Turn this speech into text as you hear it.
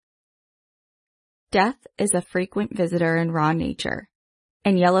Death is a frequent visitor in raw nature.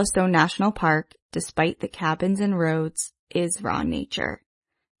 And Yellowstone National Park, despite the cabins and roads, is raw nature.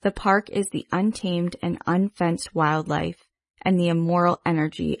 The park is the untamed and unfenced wildlife and the immoral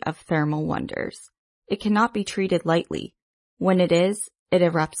energy of thermal wonders. It cannot be treated lightly. When it is, it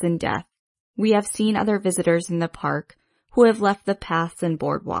erupts in death. We have seen other visitors in the park who have left the paths and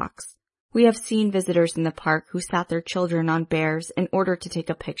boardwalks. We have seen visitors in the park who sat their children on bears in order to take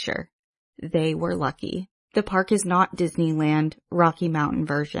a picture. They were lucky. The park is not Disneyland, Rocky Mountain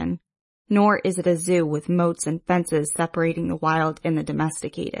version, nor is it a zoo with moats and fences separating the wild and the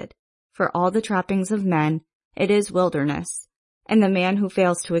domesticated. For all the trappings of men, it is wilderness, and the man who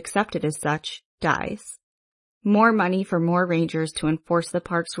fails to accept it as such dies. More money for more rangers to enforce the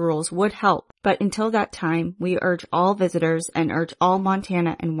park's rules would help, but until that time, we urge all visitors and urge all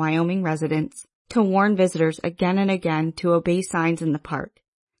Montana and Wyoming residents to warn visitors again and again to obey signs in the park,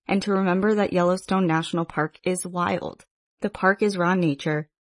 and to remember that Yellowstone National Park is wild. The park is raw nature,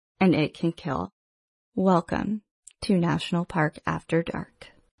 and it can kill. Welcome to National Park After Dark.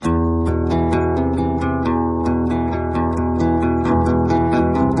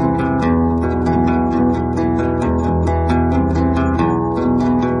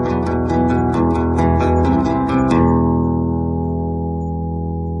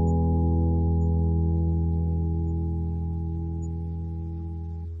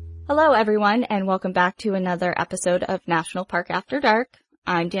 Hello everyone, and welcome back to another episode of National Park After Dark.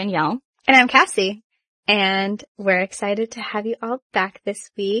 I'm Danielle. And I'm Cassie. And we're excited to have you all back this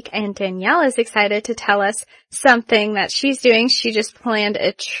week. And Danielle is excited to tell us something that she's doing. She just planned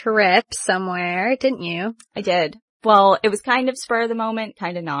a trip somewhere, didn't you? I did. Well, it was kind of spur of the moment,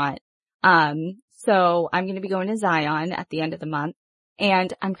 kind of not. So I'm going to be going to Zion at the end of the month.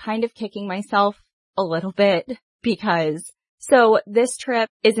 And I'm kind of kicking myself a little bit because so this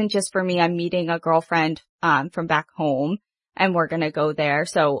trip isn't just for me. I'm meeting a girlfriend from back home, and we're going to go there.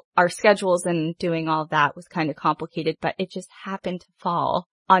 So our schedules and doing all of that was kind of complicated, but it just happened to fall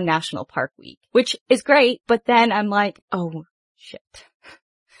on National Park Week, which is great. But then I'm like, oh, shit.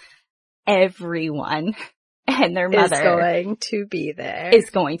 Everyone and their mother is going to be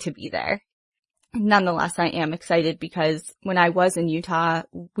there. Nonetheless, I am excited because when I was in Utah,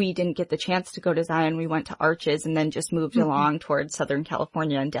 we didn't get the chance to go to Zion. We went to Arches and then just moved along towards Southern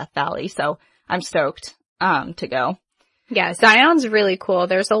California and Death Valley. So I'm stoked to go. Yeah, Zion's really cool.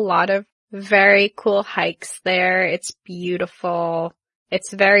 There's a lot of very cool hikes there. It's beautiful.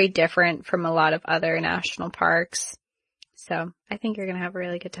 It's very different from a lot of other national parks. So I think you're going to have a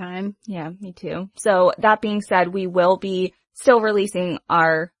really good time. Yeah, me too. So that being said, we will be still releasing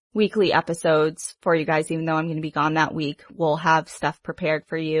our weekly episodes for you guys, even though I'm going to be gone that week. We'll have stuff prepared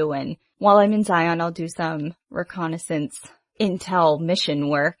for you. And while I'm in Zion, I'll do some reconnaissance intel mission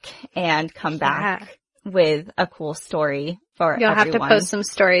work and come back with a cool story for You'll everyone. have to post some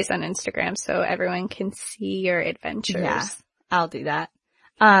stories on Instagram so everyone can see your adventures. Yeah, I'll do that.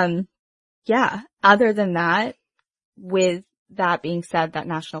 Other than that, with that being said, that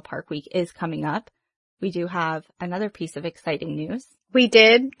National Park Week is coming up. We do have another piece of exciting news. We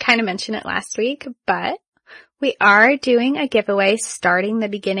did kind of mention it last week, but we are doing a giveaway starting the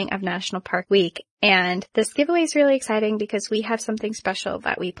beginning of National Park Week. And this giveaway is really exciting because we have something special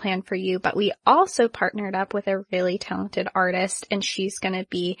that we planned for you, but we also partnered up with a really talented artist, and she's going to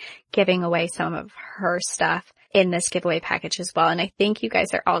be giving away some of her stuff in this giveaway package as well. And I think you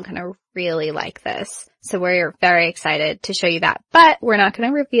guys are all going to really like this. So we're very excited to show you that, but we're not going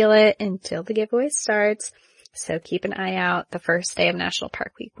to reveal it until the giveaway starts. So keep an eye out. The first day of National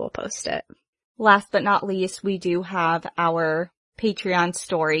Park Week, we'll post it. Last but not least, we do have our Patreon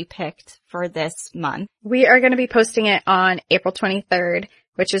story picked for this month. We are going to be posting it on April 23rd,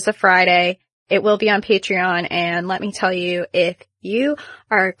 which is a Friday. It will be on Patreon. And let me tell you, if you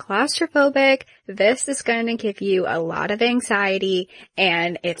are claustrophobic, this is going to give you a lot of anxiety,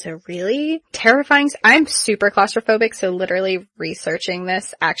 and it's a really terrifying. I'm super claustrophobic, so literally researching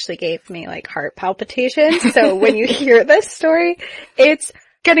this actually gave me like heart palpitations. So when you hear this story, it's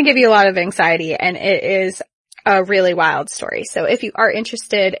going to give you a lot of anxiety, and it is a really wild story. So if you are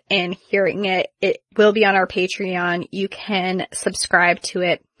interested in hearing it, it will be on our Patreon. You can subscribe to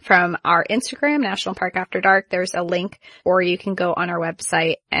it from our Instagram, National Park After Dark. There's a link, or you can go on our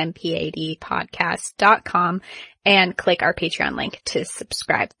website, mpadpodcast.com, and click our Patreon link to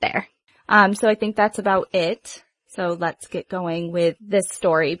subscribe there. So I think that's about it. So let's get going with this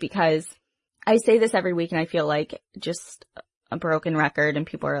story, because I say this every week and I feel like just a broken record, and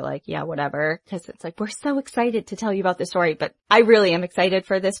people are like, yeah, whatever. Cause it's like, we're so excited to tell you about this story, but I really am excited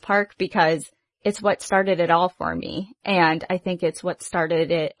for this park because it's what started it all for me. And I think it's what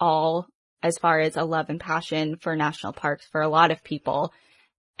started it all as far as a love and passion for national parks for a lot of people,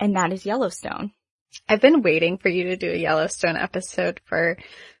 and that is Yellowstone. I've been waiting for you to do a Yellowstone episode for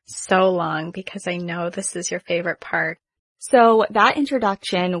so long because I know this is your favorite park. So that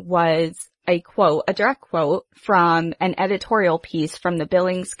introduction was a direct quote from an editorial piece from the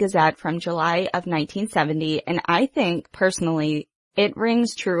Billings Gazette from July of 1970. And I think personally it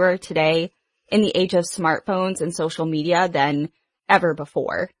rings truer today in the age of smartphones and social media than ever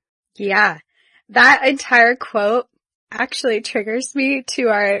before. Yeah, that entire quote actually triggers me to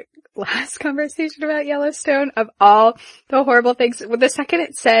our last conversation about Yellowstone of all the horrible things. The second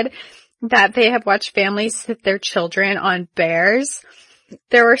it said that they have watched families sit their children on bears,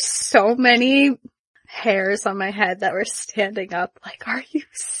 there were so many hairs on my head that were standing up. Like, are you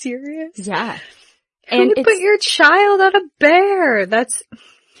serious? Yeah. Who would put your child on a bear? That's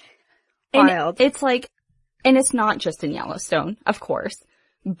wild. It's like, and it's not just in Yellowstone, of course,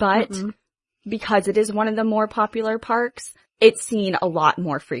 but because it is one of the more popular parks, it's seen a lot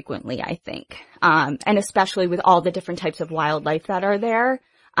more frequently, I think. And especially with all the different types of wildlife that are there.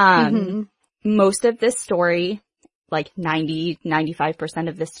 Most of this story, like 95%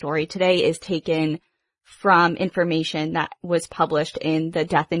 of this story today is taken from information that was published in The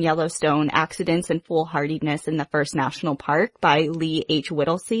Death in Yellowstone, Accidents and Foolhardiness in the First National Park by Lee H.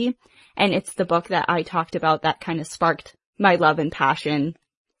 Whittlesey. And it's the book that I talked about that kind of sparked my love and passion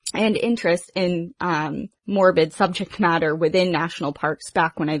and interest in morbid subject matter within national parks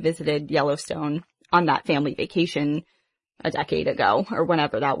back when I visited Yellowstone on that family vacation a decade ago or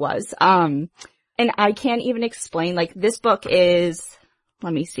whenever that was. And I can't even explain, like, this book is,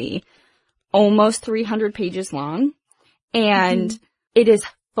 let me see, almost 300 pages long, and it is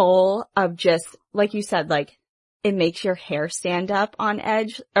full of just, like you said, like, it makes your hair stand up on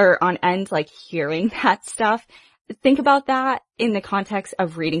edge or on end, like hearing that stuff. Think about that in the context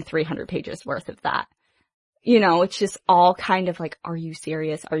of reading 300 pages worth of that. You know, it's just all kind of like, are you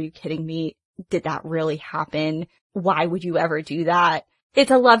serious? Are you kidding me? Did that really happen? Why would you ever do that?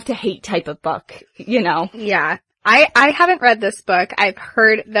 It's a love to hate type of book, you know? Yeah. I haven't read this book. I've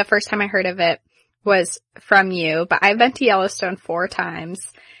heard, the first time I heard of it was from you, but I've been to Yellowstone 4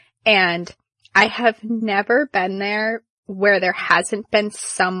 times and I have never been there where there hasn't been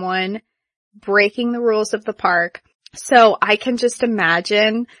someone breaking the rules of the park. So I can just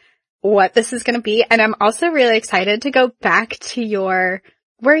imagine what this is going to be. And I'm also really excited to go back to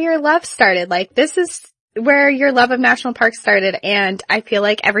where your love started. Like, this is where your love of national parks started. And I feel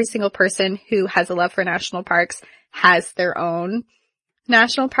like every single person who has a love for national parks has their own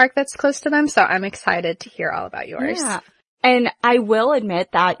national park that's close to them. So I'm excited to hear all about yours. Yeah. And I will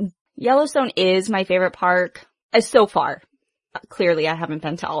admit that Yellowstone is my favorite park so far. Clearly, I haven't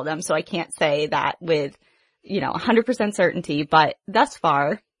been to all of them, so I can't say that with, 100% certainty, but thus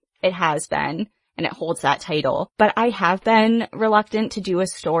far, it has been, and it holds that title. But I have been reluctant to do a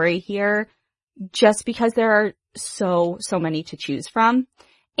story here just because there are so many to choose from.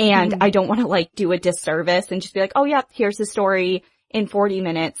 And I don't want to, do a disservice and just be like, oh, yeah, here's the story in 40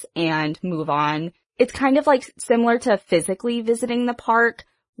 minutes and move on. It's kind of similar to physically visiting the park.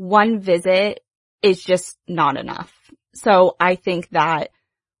 One visit is just not enough. So I think that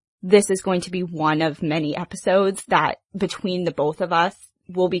this is going to be one of many episodes that between the both of us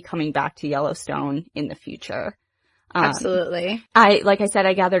will be coming back to Yellowstone in the future. Absolutely. Like I said,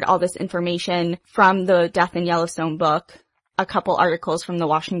 I gathered all this information from the Death in Yellowstone book, a couple articles from the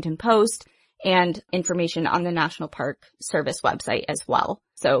Washington Post, and information on the National Park Service website as well.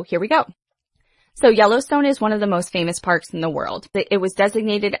 So here we go. So Yellowstone is one of the most famous parks in the world. It was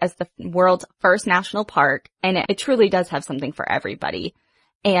designated as the world's first national park, and it truly does have something for everybody.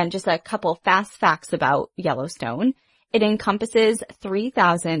 And just a couple fast facts about Yellowstone. It encompasses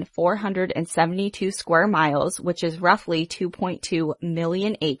 3,472 square miles, which is roughly 2.2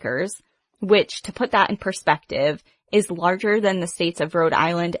 million acres, which, to put that in perspective, is larger than the states of Rhode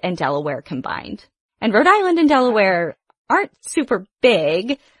Island and Delaware combined. And Rhode Island and Delaware aren't super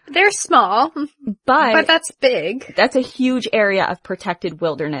big. They're small, but that's big. That's a huge area of protected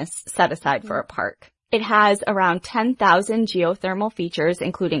wilderness set aside for a park. It has around 10,000 geothermal features,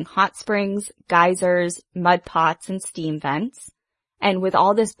 including hot springs, geysers, mud pots, and steam vents. And with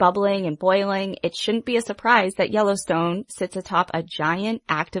all this bubbling and boiling, it shouldn't be a surprise that Yellowstone sits atop a giant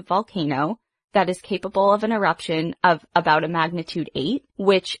active volcano that is capable of an eruption of about a magnitude 8,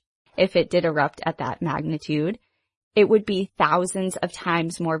 which, if it did erupt at that magnitude, it would be thousands of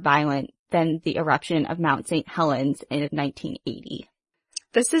times more violent than the eruption of Mount St. Helens in 1980.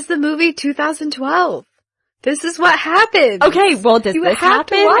 This is the movie 2012. This is what happened. Okay, well, does this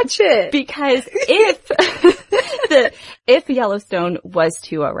happen? You have to watch it. Because if Yellowstone was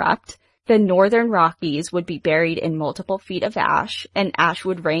to erupt, The northern Rockies would be buried in multiple feet of ash, and ash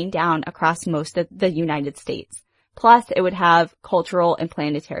would rain down across most of the United States. Plus, it would have cultural and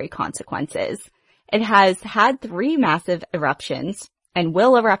planetary consequences. It has had 3 massive eruptions and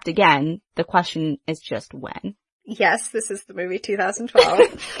will erupt again. The question is just when. Yes, this is the movie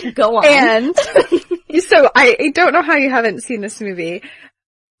 2012. Go on. And so I don't know how you haven't seen this movie,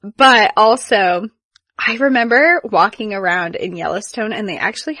 but also I remember walking around in Yellowstone and they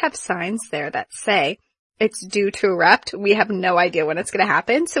actually have signs there that say it's due to erupt. We have no idea when it's going to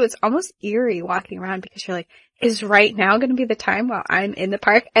happen. So it's almost eerie walking around because you're like, is right now going to be the time while I'm in the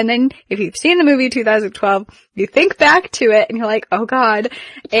park? And then if you've seen the movie 2012, you think back to it and you're like, oh God.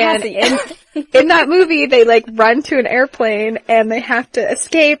 And in that movie, they like run to an airplane and they have to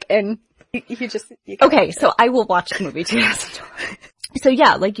escape and you Okay, so I will watch the movie 2012. So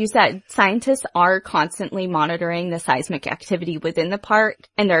yeah, like you said, scientists are constantly monitoring the seismic activity within the park,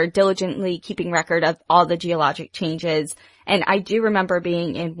 and they're diligently keeping record of all the geologic changes. And I do remember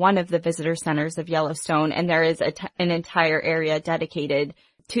being in one of the visitor centers of Yellowstone, and there is an entire area dedicated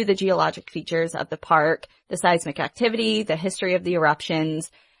to the geologic features of the park, the seismic activity, the history of the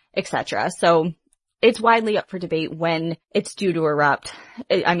eruptions, etc. So it's widely up for debate when it's due to erupt.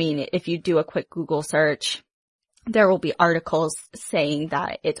 I mean, if you do a quick Google search, there will be articles saying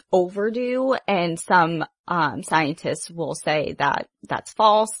that it's overdue, and some scientists will say that that's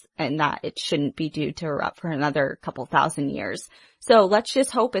false and that it shouldn't be due to erupt for another couple thousand years. So let's just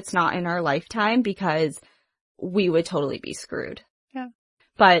hope it's not in our lifetime, because we would totally be screwed. Yeah.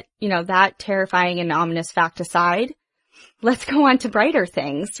 But, you know, that terrifying and ominous fact aside, let's go on to brighter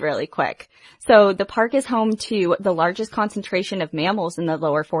things really quick. So the park is home to the largest concentration of mammals in the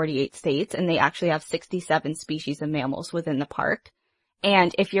lower 48 states, and they actually have 67 species of mammals within the park.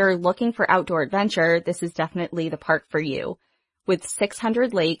 And if you're looking for outdoor adventure, this is definitely the park for you. With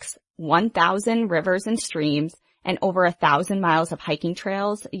 600 lakes, 1,000 rivers and streams, and over 1,000 miles of hiking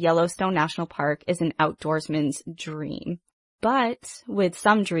trails, Yellowstone National Park is an outdoorsman's dream. But with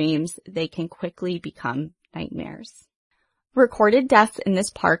some dreams, they can quickly become nightmares. Recorded deaths in this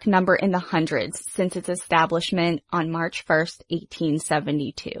park number in the hundreds since its establishment on March 1st,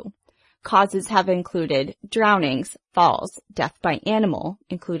 1872. Causes have included drownings, falls, death by animal,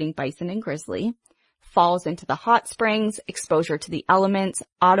 including bison and grizzly, falls into the hot springs, exposure to the elements,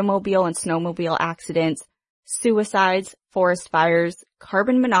 automobile and snowmobile accidents, suicides, forest fires,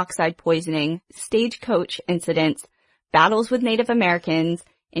 carbon monoxide poisoning, stagecoach incidents, battles with Native Americans,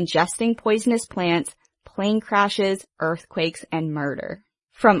 ingesting poisonous plants, plane crashes, earthquakes, and murder.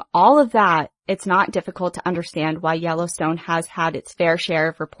 From all of that, it's not difficult to understand why Yellowstone has had its fair share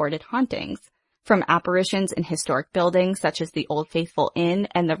of reported hauntings. From apparitions in historic buildings such as the Old Faithful Inn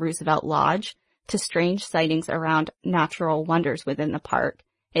and the Roosevelt Lodge, to strange sightings around natural wonders within the park,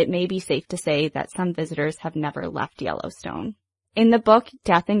 it may be safe to say that some visitors have never left Yellowstone. In the book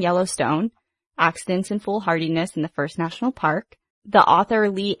Death in Yellowstone, Accidents and Foolhardiness in the First National Park, the author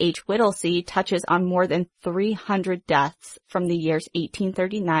Lee H. Whittlesey touches on more than 300 deaths from the years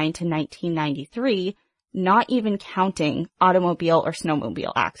 1839 to 1993, not even counting automobile or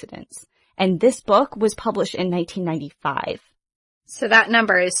snowmobile accidents. And this book was published in 1995. So that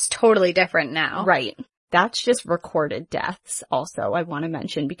number is totally different now. Right. That's just recorded deaths also, I want to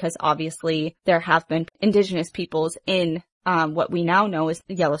mention, because obviously there have been indigenous peoples in what we now know as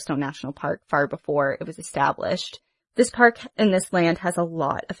the Yellowstone National Park far before it was established. This park and this land has a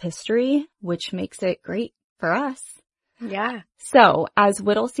lot of history, which makes it great for us. Yeah. So, as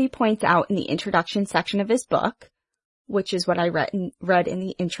Whittlesey points out in the introduction section of his book, which is what I read in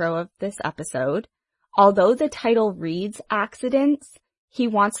the intro of this episode, although the title reads accidents, he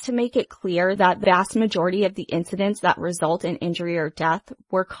wants to make it clear that the vast majority of the incidents that result in injury or death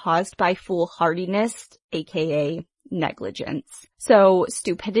were caused by foolhardiness, aka negligence. So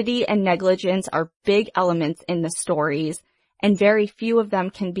stupidity and negligence are big elements in the stories, and very few of them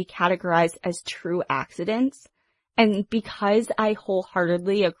can be categorized as true accidents. And because I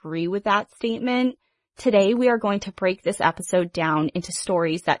wholeheartedly agree with that statement, today we are going to break this episode down into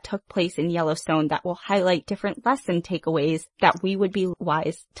stories that took place in Yellowstone that will highlight different lesson takeaways that we would be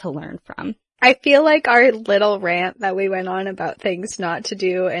wise to learn from. I feel like our little rant that we went on about things not to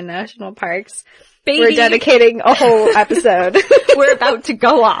do in national parks, we're dedicating a whole episode. We're about to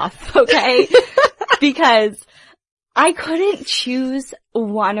go off, okay? Because I couldn't choose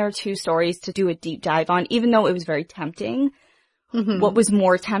one or two stories to do a deep dive on, even though it was very tempting. Mm-hmm. What was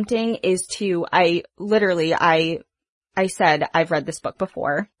more tempting is I said I've read this book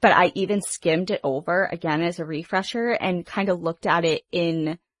before, but I even skimmed it over again as a refresher and kind of looked at it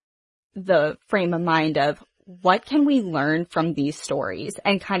in the frame of mind of what can we learn from these stories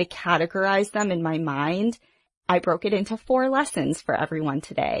and kind of categorize them in my mind. I broke it into 4 lessons for everyone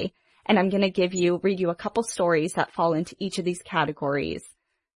today. And I'm going to read you a couple stories that fall into each of these categories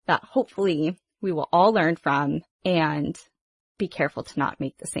that hopefully we will all learn from and be careful to not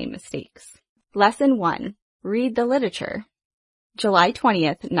make the same mistakes. Lesson 1, read the literature. July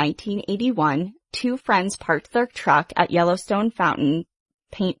 20th, 1981, 2 friends parked their truck at Yellowstone Fountain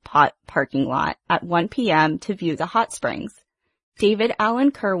Paint Pot parking lot at 1 p.m. to view the hot springs. David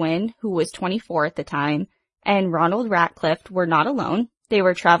Allen Kerwin, who was 24 at the time, and Ronald Ratcliffe were not alone. They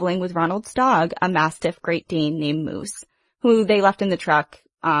were traveling with Ronald's dog, a Mastiff Great Dane named Moose, who they left in the truck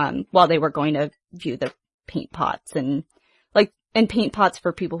while they were going to view the paint pots. And paint pots,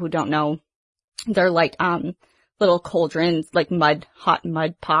 for people who don't know, they're like little cauldrons, like hot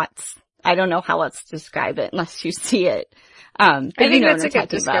mud pots. I don't know how else to describe it unless you see it. I think that's a good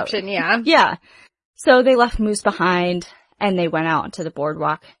description, yeah. Yeah. So they left Moose behind and they went out to the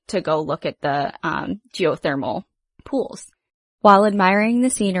boardwalk to go look at the geothermal pools. While admiring the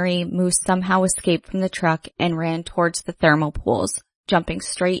scenery, Moose somehow escaped from the truck and ran towards the thermal pools, jumping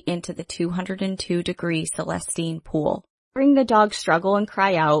straight into the 202-degree Celestine pool. Hearing the dog struggle and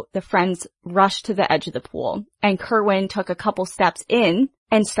cry out, the friends rushed to the edge of the pool, and Kerwin took a couple steps in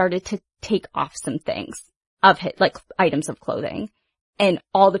and started to take off some things like items of clothing. And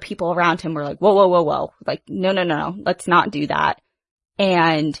all the people around him were like, whoa, whoa, whoa, whoa. Like, no, let's not do that.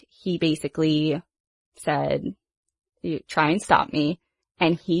 And he basically said, "You try and stop me."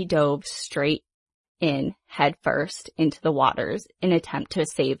 And he dove straight in head first into the waters in an attempt to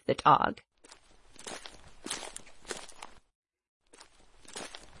save the dog.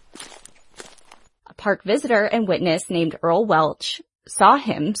 A park visitor and witness named Earl Welch saw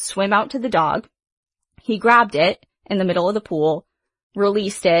him swim out to the dog. He grabbed it in the middle of the pool,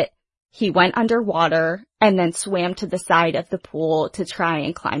 released it. He went underwater and then swam to the side of the pool to try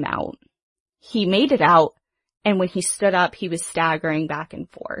and climb out. He made it out, and when he stood up, he was staggering back and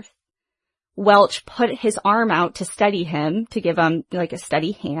forth. Welch put his arm out to steady him, to give him like a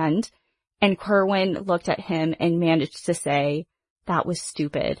steady hand, and Kerwin looked at him and managed to say, "That was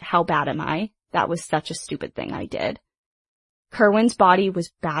stupid. How bad am I? That was such a stupid thing I did." Kerwin's body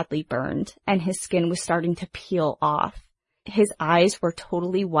was badly burned, and his skin was starting to peel off. His eyes were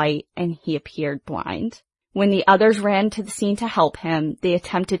totally white, and he appeared blind. When the others ran to the scene to help him, they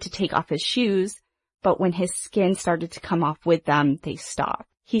attempted to take off his shoes, but when his skin started to come off with them, they stopped.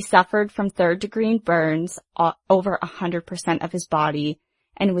 He suffered from 3rd-degree burns over 100% of his body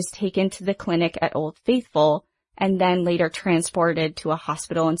and was taken to the clinic at Old Faithful and then later transported to a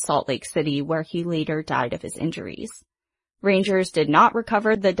hospital in Salt Lake City, where he later died of his injuries. Rangers did not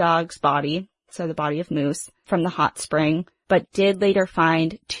recover the dog's body, so the body of Moose, from the hot spring, but did later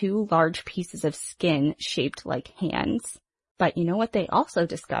find 2 large pieces of skin shaped like hands. But you know what they also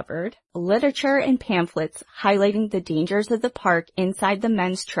discovered? Literature and pamphlets highlighting the dangers of the park inside the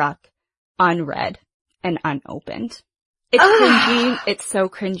men's truck, unread and unopened. It's cringy. It's so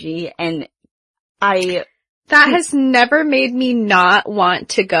cringy, and that has never made me not want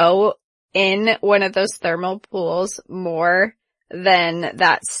to go in one of those thermal pools more than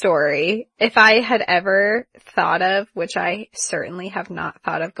that story. If I had ever thought of, which I certainly have not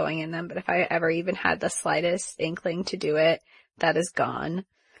thought of going in them, but if I ever even had the slightest inkling to do it, that is gone.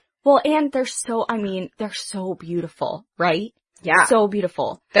 Well, and they're so beautiful, right? Yeah. So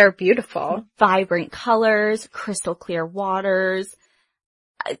beautiful. They're beautiful. Vibrant colors, crystal clear waters.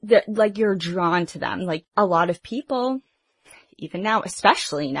 You're drawn to them. Like, a lot of people, even now,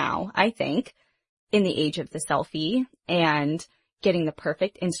 especially now, I think, in the age of the selfie and getting the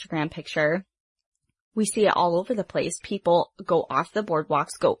perfect Instagram picture, we see it all over the place. People go off the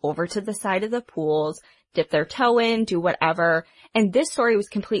boardwalks, go over to the side of the pools, dip their toe in, do whatever. And this story was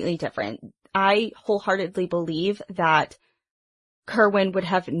completely different. I wholeheartedly believe that Kerwin would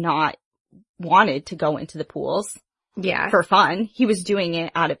have not wanted to go into the pools. Yeah. For fun. He was doing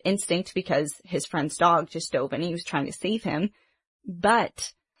it out of instinct because his friend's dog just dove in and he was trying to save him.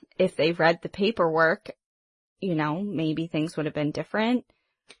 But if they read the paperwork, maybe things would have been different.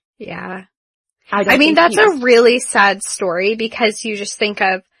 Yeah. I mean, that's a really sad story because you just think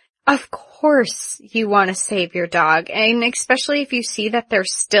of course you want to save your dog. And especially if you see that they're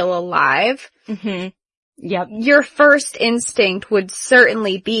still alive. Mm-hmm. Yep. Your first instinct would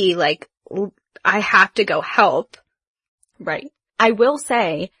certainly be like, I have to go help. Right. I will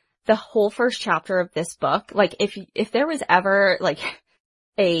say the whole first chapter of this book, like if there was ever like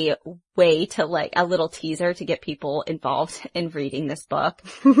a way to like a little teaser to get people involved in reading this book,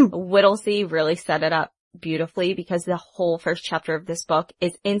 Whittlesey really set it up beautifully because the whole first chapter of this book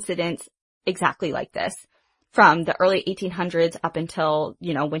is incidents exactly like this. from the early 1800s up until,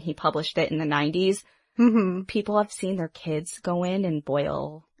 when he published it in the 90s, people have seen their kids go in and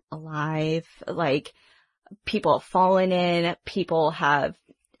boil alive. Like, people have fallen in, people have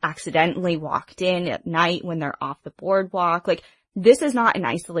accidentally walked in at night when they're off the boardwalk. Like, this is not an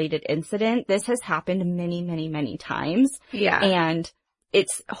isolated incident. This has happened many, many, many times. Yeah. And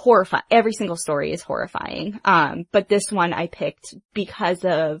it's horrifying. Every single story is horrifying. But this one I picked because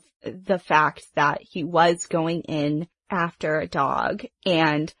of the fact that he was going in after a dog.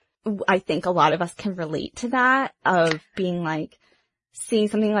 And I think a lot of us can relate to that, of being like, seeing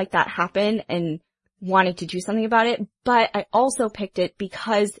something like that happen and wanting to do something about it. But I also picked it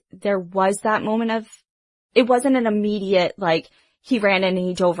because there was that moment of, it wasn't an immediate, like, he ran in and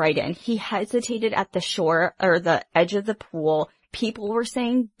he dove right in. He hesitated at the shore or the edge of the pool. People were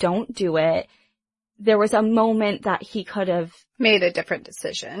saying, don't do it. There was a moment that he could have made a different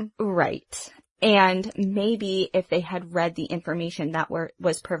decision. Right. And maybe if they had read the information that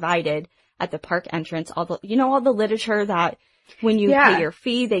was provided at the park entrance, all the literature that when you pay your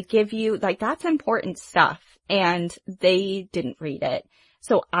fee, they give you, like, that's important stuff. And they didn't read it.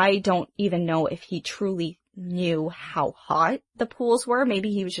 So I don't even know if he truly knew how hot the pools were.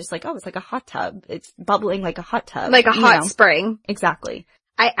 Maybe he was just like, oh, it's like a hot tub. It's bubbling like a hot tub. Like a hot spring. Exactly.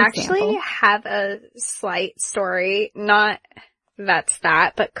 I actually have a slight story, not that's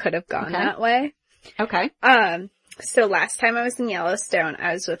that, but could have gone that way. Okay. So last time I was in Yellowstone,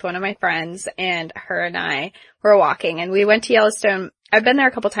 I was with one of my friends, and her and I were walking, and we went to Yellowstone. I've been there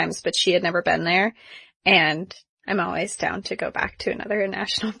a couple times, but she had never been there, and I'm always down to go back to another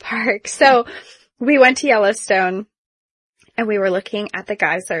national park. So we went to Yellowstone, and we were looking at the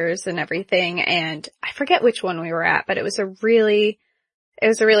geysers and everything, and I forget which one we were at, but it was a really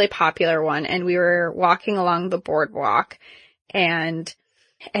popular one, and we were walking along the boardwalk, and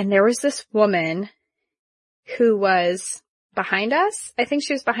there was this woman who was behind us. I think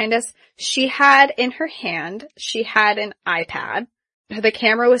she was behind us. She had in her hand, she had an iPad. The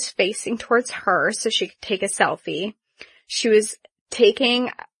camera was facing towards her so she could take a selfie. She was taking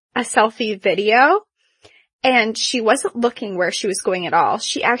a selfie video, and she wasn't looking where she was going at all.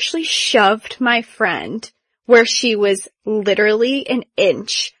 She actually shoved my friend where she was literally an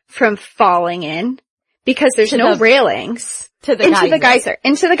inch from falling in, because there's no railings. Into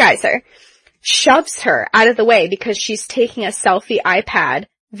the geyser. Shoves her out of the way because she's taking a selfie iPad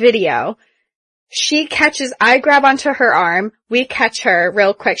video. I grab onto her arm, we catch her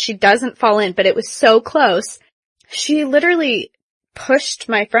real quick. She doesn't fall in, but it was so close. She literally pushed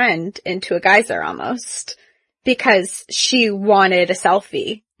my friend into a geyser almost because she wanted a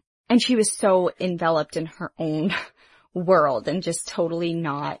selfie. And she was so enveloped in her own world and just totally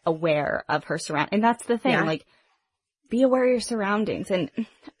not aware of her surroundings. And that's the thing, like, be aware of your surroundings. And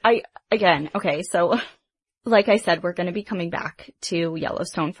so like I said, we're going to be coming back to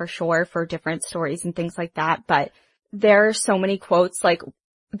Yellowstone for sure for different stories and things like that. But there are so many quotes like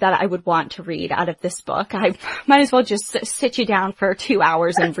that I would want to read out of this book. I might as well just sit you down for 2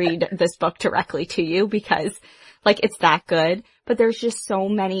 hours and read this book directly to you because, like, it's that good. But there's just so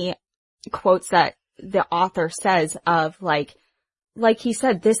many quotes that the author says of like he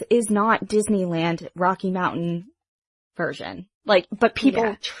said, this is not Disneyland Rocky Mountain version. Like, but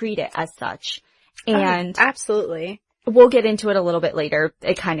people treat it as such. And absolutely. We'll get into it a little bit later.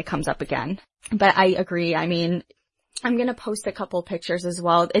 It kind of comes up again. But I agree. I mean, I'm going to post a couple pictures as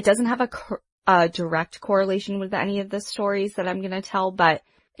well. It doesn't have a direct correlation with any of the stories that I'm going to tell, but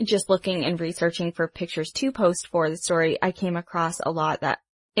just looking and researching for pictures to post for the story, I came across a lot that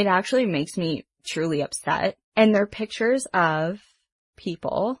it actually makes me truly upset. And they're pictures of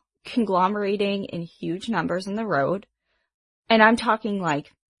people conglomerating in huge numbers on the road. And I'm talking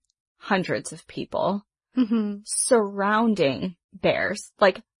like hundreds of people surrounding bears,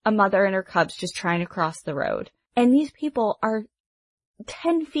 like a mother and her cubs just trying to cross the road. And these people are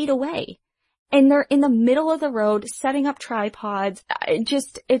 10 feet away and they're in the middle of the road setting up tripods.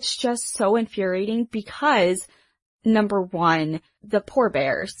 It's just so infuriating because, number one, the poor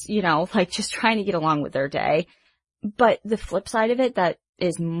bears, like just trying to get along with their day. But the flip side of it that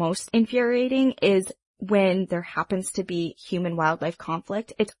is most infuriating is when there happens to be human-wildlife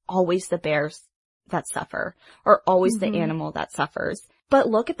conflict, it's always the bears that suffer or always the animal that suffers. But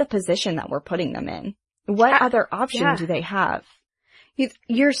look at the position that we're putting them in. What other option do they have?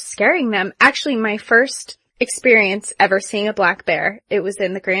 You're scaring them. Actually, my first experience ever seeing a black bear, it was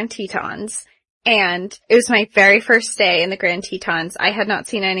in the Grand Tetons. And it was my very first day in the Grand Tetons. I had not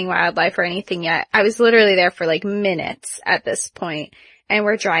seen any wildlife or anything yet. I was literally there for like minutes at this point. And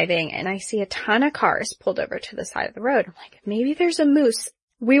we're driving and I see a ton of cars pulled over to the side of the road. I'm like, maybe there's a moose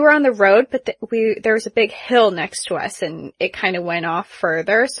we were on the road, but there was a big hill next to us and it kind of went off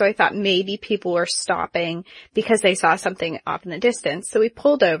further. So I thought maybe people were stopping because they saw something off in the distance. So we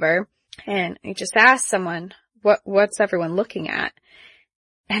pulled over and I just asked someone, what's everyone looking at?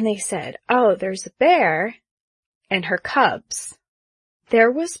 And they said, oh, there's a bear and her cubs.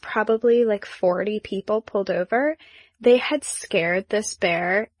 There was probably like 40 people pulled over. They had scared this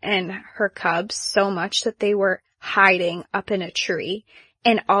bear and her cubs so much that they were hiding up in a tree.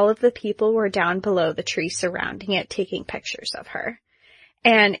 And all of the people were down below the tree surrounding it, taking pictures of her.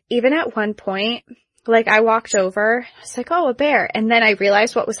 And even at one point, like I walked over, I was like, oh, a bear. And then I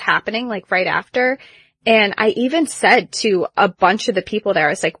realized what was happening like right after. And I even said to a bunch of the people there,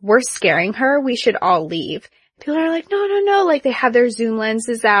 I was like, we're scaring her. We should all leave. People are like, no, like they have their zoom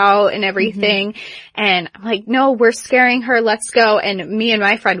lenses out and everything. And I'm like, no, we're scaring her. Let's go. And me and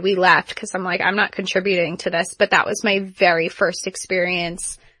my friend, we left because I'm like, I'm not contributing to this. But that was my very first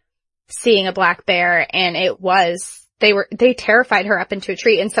experience seeing a black bear. And they terrified her up into a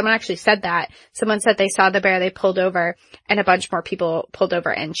tree. And someone actually said that. Someone said they saw the bear, they pulled over, and a bunch more people pulled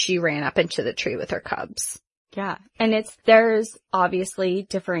over and she ran up into the tree with her cubs. Yeah. And there's obviously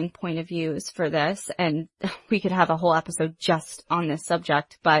differing point of views for this, and we could have a whole episode just on this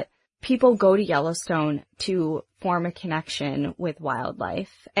subject, but people go to Yellowstone to form a connection with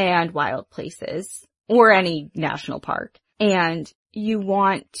wildlife and wild places or any national park. And you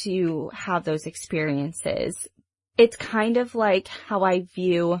want to have those experiences. It's kind of like how I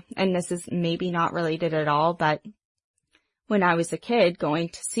view, and this is maybe not related at all, but when I was a kid going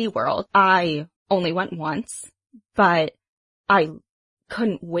to SeaWorld, I only went once, but I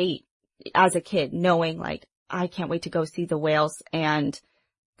couldn't wait as a kid knowing like, I can't wait to go see the whales and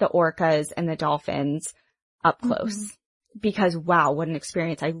the orcas and the dolphins up close because wow, what an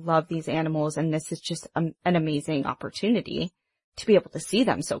experience. I love these animals and this is just an amazing opportunity to be able to see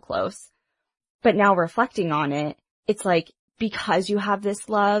them so close. But now reflecting on it, it's like because you have this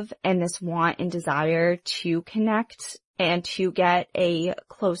love and this want and desire to connect and to get a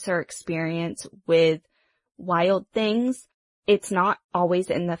closer experience with wild things, it's not always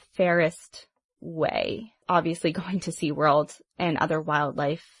in the fairest way. Obviously, going to SeaWorld and other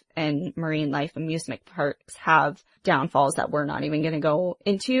wildlife and marine life amusement parks have downfalls that we're not even going to go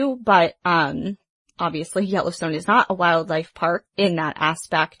into, but obviously Yellowstone is not a wildlife park in that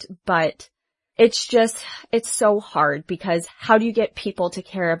aspect, but it's so hard because how do you get people to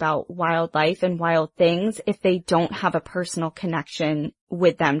care about wildlife and wild things if they don't have a personal connection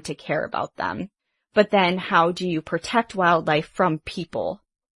with them to care about them? But then how do you protect wildlife from people?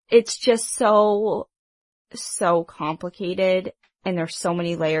 It's just so complicated and there's so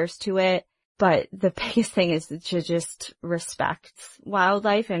many layers to it. But the biggest thing is to just respect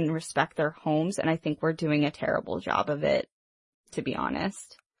wildlife and respect their homes. And I think we're doing a terrible job of it, to be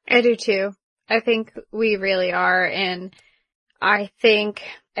honest. I do too. I think we really are. And I think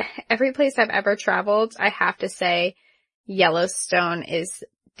every place I've ever traveled, I have to say Yellowstone is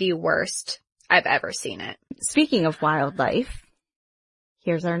the worst I've ever seen it. Speaking of wildlife,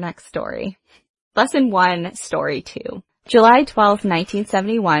 here's our next story. Lesson 1, Story 2. July 12,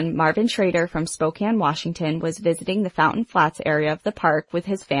 1971, Marvin Schrader from Spokane, Washington was visiting the Fountain Flats area of the park with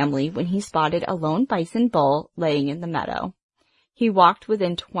his family when he spotted a lone bison bull laying in the meadow. He walked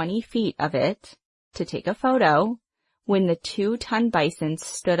within 20 feet of it to take a photo when the 2-ton bison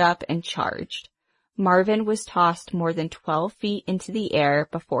stood up and charged. Marvin was tossed more than 12 feet into the air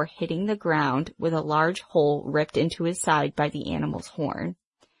before hitting the ground with a large hole ripped into his side by the animal's horn.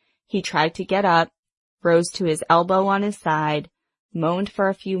 He tried to get up, rose to his elbow on his side, moaned for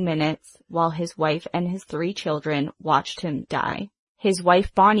a few minutes while his wife and his 3 children watched him die. His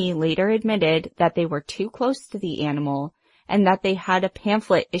wife Bonnie later admitted that they were too close to the animal and that they had a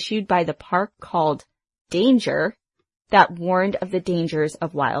pamphlet issued by the park called Danger that warned of the dangers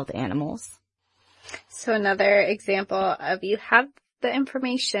of wild animals. So another example of you have the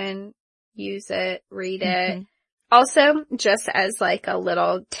information, use it, read it. Also, just as like a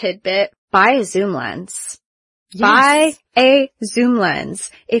little tidbit, buy a zoom lens. Yes. Buy a zoom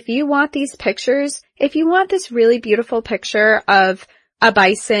lens. If you want these pictures, if you want this really beautiful picture of a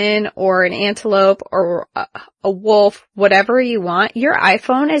bison or an antelope or a wolf, whatever you want, your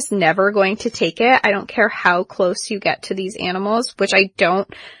iPhone is never going to take it. I don't care how close you get to these animals, which I don't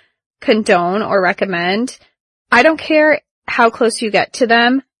condone or recommend. I don't care how close you get to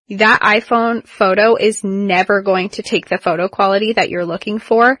them. That iPhone photo is never going to take the photo quality that you're looking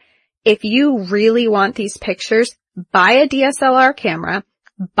for. If you really want these pictures, buy a DSLR camera,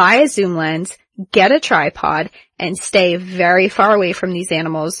 buy a zoom lens, get a tripod, and stay very far away from these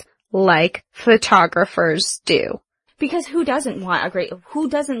animals like photographers do. Because who doesn't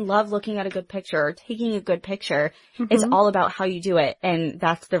love looking at a good picture or taking a good picture? It's all about how you do it, and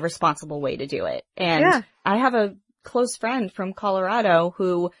that's the responsible way to do it. And I have a close friend from Colorado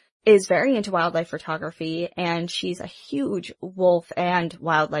who is very into wildlife photography, and she's a huge wolf and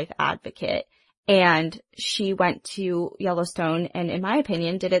wildlife advocate. And she went to Yellowstone and, in my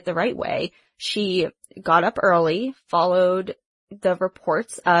opinion, did it the right way. She got up early, followed the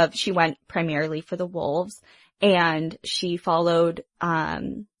reports she went primarily for the wolves, and she followed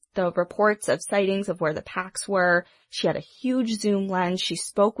the reports of sightings of where the packs were. She had a huge zoom lens. She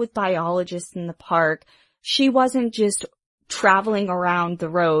spoke with biologists in the park. She wasn't just traveling around the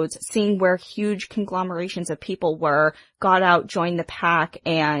roads, seeing where huge conglomerations of people were, got out, joined the pack,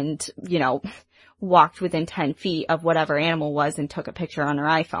 and, walked within 10 feet of whatever animal was and took a picture on her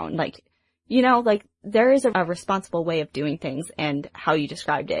iPhone. There is a responsible way of doing things, and how you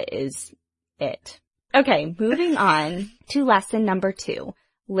described it is it. Okay, moving on to lesson number 2.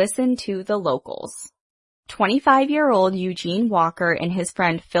 Listen to the locals. 25-year-old Eugene Walker and his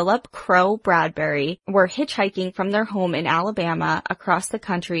friend Philip Crow Bradbury were hitchhiking from their home in Alabama across the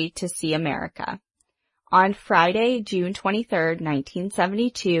country to see America. On Friday, June 23,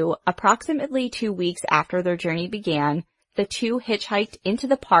 1972, approximately 2 weeks after their journey began, the two hitchhiked into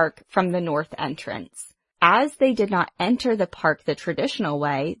the park from the north entrance. As they did not enter the park the traditional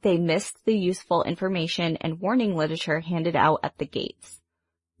way, they missed the useful information and warning literature handed out at the gates.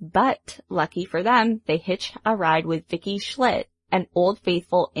 But, lucky for them, they hitched a ride with Vicky Schlitt, an Old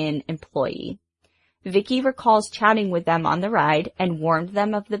Faithful Inn employee. Vicky recalls chatting with them on the ride and warned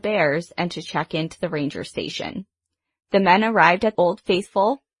them of the bears and to check into the ranger station. The men arrived at Old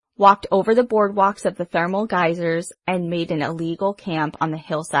Faithful, walked over the boardwalks of the thermal geysers, and made an illegal camp on the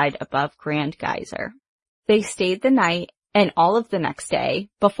hillside above Grand Geyser. They stayed the night and all of the next day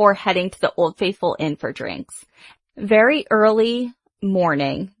before heading to the Old Faithful Inn for drinks. Very early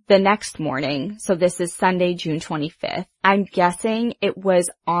morning, the next morning, so this is Sunday, June 25th, I'm guessing it was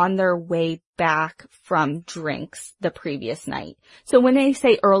on their way back from drinks the previous night. So when they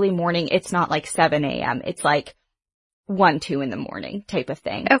say early morning, it's not like 7 a.m. It's like 1, 2 in the morning type of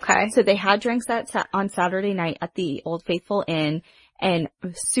thing. Okay. So they had drinks on Saturday night at the Old Faithful Inn, and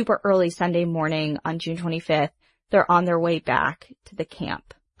super early Sunday morning on June 25th, they're on their way back to the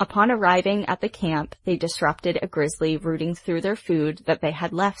camp. Upon arriving at the camp, they disrupted a grizzly rooting through their food that they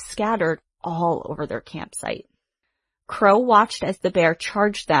had left scattered all over their campsite. Crow watched as the bear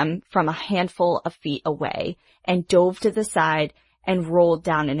charged them from a handful of feet away and dove to the side and rolled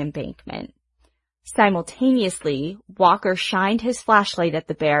down an embankment. Simultaneously, Walker shined his flashlight at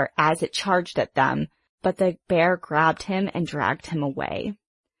the bear as it charged at them, but the bear grabbed him and dragged him away.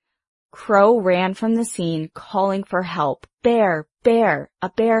 Crow ran from the scene, calling for help. "Bear, bear, a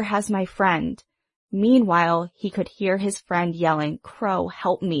bear has my friend." Meanwhile, he could hear his friend yelling, "Crow,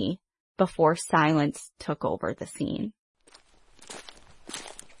 help me," before silence took over the scene.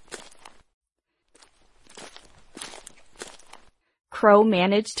 Crow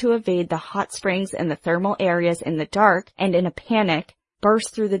managed to evade the hot springs and the thermal areas in the dark, and in a panic,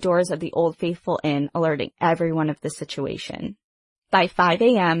 burst through the doors of the Old Faithful Inn, alerting everyone of the situation. By 5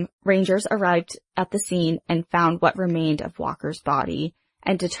 a.m., rangers arrived at the scene and found what remained of Walker's body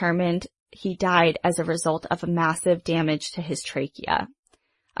and determined he died as a result of a massive damage to his trachea.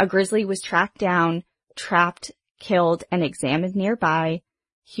 A grizzly was tracked down, trapped, killed, and examined nearby.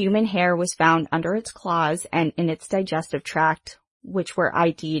 Human hair was found under its claws and in its digestive tract, which were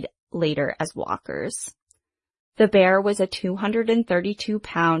ID'd later as Walker's. The bear was a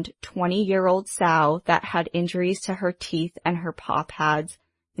 232-pound, 20-year-old sow that had injuries to her teeth and her paw pads,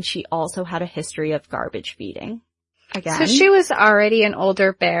 and she also had a history of garbage feeding. Again. So she was already an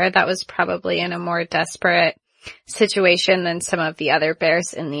older bear that was probably in a more desperate situation than some of the other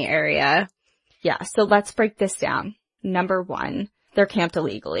bears in the area. Yeah, so let's break this down. Number 1, they're camped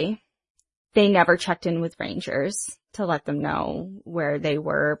illegally. They never checked in with rangers to let them know where they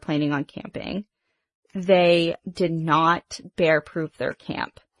were planning on camping. They did not bear-proof their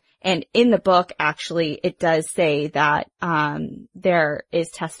camp. And in the book, actually, it does say that there is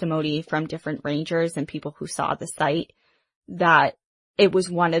testimony from different rangers and people who saw the site that it was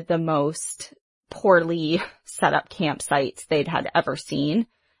one of the most poorly set up campsites they'd had ever seen.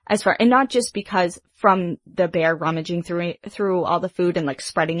 And not just because from the bear rummaging through all the food and like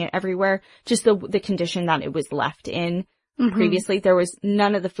spreading it everywhere, just the condition that it was left in previously. There was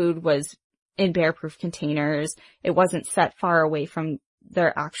none of the food was in bear-proof containers. It wasn't set far away from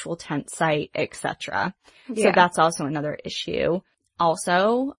their actual tent site, etc. Yeah. So that's also another issue.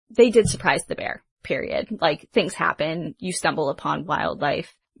 Also, they did surprise the bear, period. Like, things happen. You stumble upon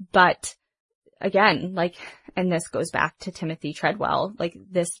wildlife. But again, like, and this goes back to Timothy Treadwell, like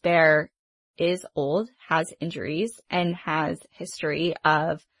this bear is old, has injuries, and has history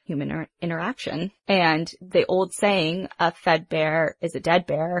of human interaction. And the old saying, a fed bear is a dead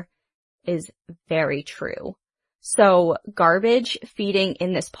bear, is very true. So garbage feeding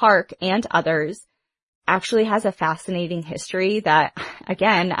in this park and others actually has a fascinating history that,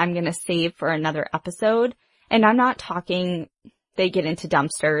 again, I'm going to save for another episode. And I'm not talking they get into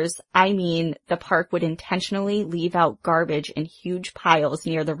dumpsters. I mean, the park would intentionally leave out garbage in huge piles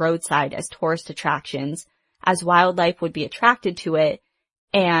near the roadside as tourist attractions, as wildlife would be attracted to it.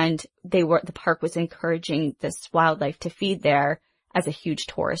 And the park was encouraging this wildlife to feed there as a huge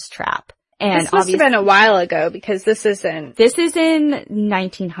tourist trap. And this must have been a while ago because this is in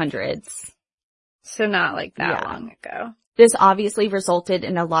 1900s. So not like that long ago. This obviously resulted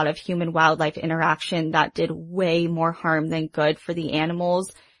in a lot of human-wildlife interaction that did way more harm than good for the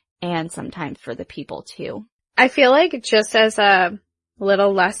animals and sometimes for the people too. I feel like just as a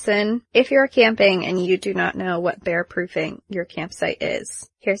little lesson, if you're camping and you do not know what bear-proofing your campsite is,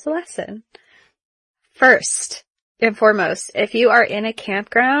 here's a lesson. First and foremost, if you are in a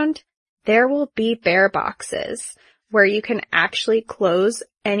campground, there will be bear boxes where you can actually close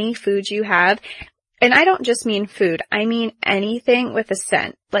any food you have. And I don't just mean food. I mean anything with a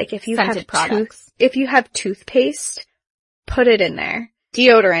scent. Like if you have toothpaste, put it in there.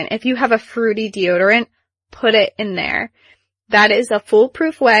 Deodorant. If you have a fruity deodorant, put it in there. That is a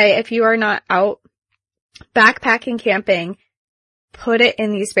foolproof way. If you are not out backpacking camping, put it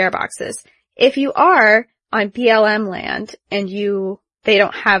in these bear boxes. If you are on BLM land and they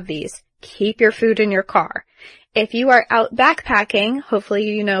don't have these, keep your food in your car. If you are out backpacking, hopefully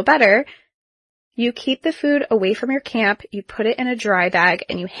you know better, you keep the food away from your camp, you put it in a dry bag,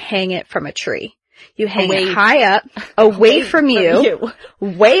 and you hang it from a tree. You hang it high up, away from you,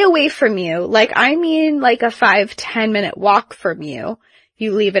 way away from you. Like, I mean like a 5-10 minute walk from you.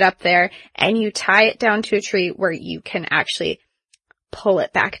 You leave it up there, and you tie it down to a tree where you can actually pull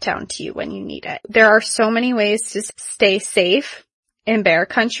it back down to you when you need it. There are so many ways to stay safe in bear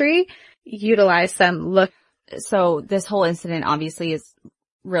country. Utilize them. So this whole incident obviously is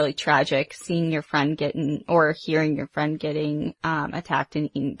really tragic. Seeing your friend or hearing your friend getting attacked and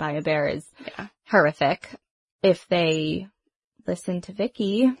eaten by a bear is horrific. If they listened to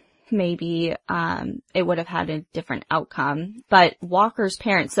Vicky, maybe it would have had a different outcome. But Walker's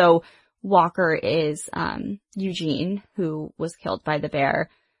parents, so Walker is Eugene, who was killed by the bear.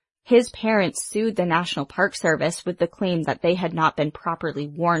 His parents sued the National Park Service with the claim that they had not been properly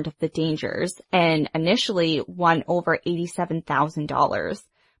warned of the dangers and initially won over $87,000.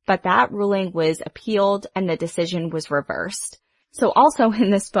 But that ruling was appealed and the decision was reversed. So also in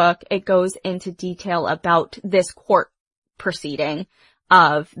this book, it goes into detail about this court proceeding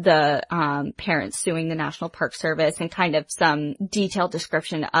of the parents suing the National Park Service and kind of some detailed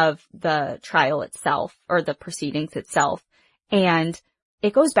description of the trial itself or the proceedings itself. And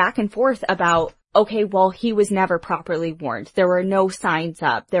it goes back and forth about, okay, well, he was never properly warned. There were no signs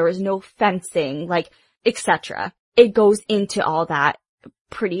up. There was no fencing, etc. It goes into all that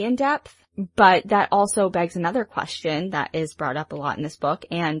pretty in depth, but that also begs another question that is brought up a lot in this book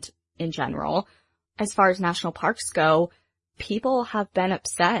and in general. As far as national parks go, people have been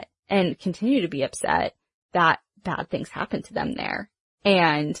upset and continue to be upset that bad things happen to them there.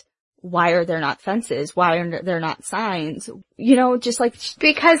 And why are there not fences? Why are there not signs?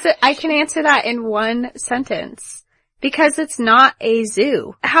 Because I can answer that in one sentence. Because it's not a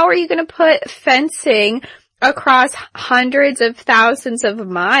zoo. How are you going to put fencing across hundreds of thousands of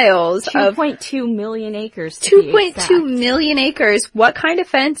miles 2.2 million acres. 2.2 million acres. What kind of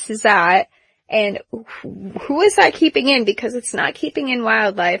fence is that? And who is that keeping in? Because it's not keeping in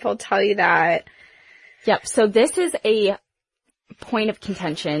wildlife, I'll tell you that. Yep. So this is a point of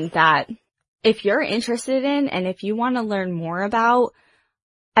contention that if you're interested in and if you want to learn more about,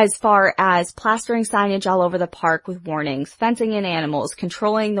 as far as plastering signage all over the park with warnings, fencing in animals,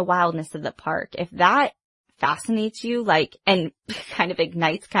 controlling the wildness of the park, if that fascinates you, and kind of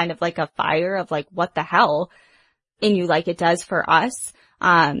ignites kind of like a fire of what the hell in you like it does for us,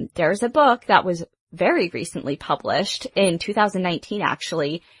 there's a book that was very recently published in 2019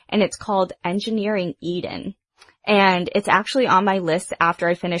 actually, and it's called Engineering Eden. And it's actually on my list after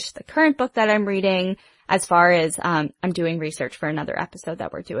I finish the current book that I'm reading, as far as I'm doing research for another episode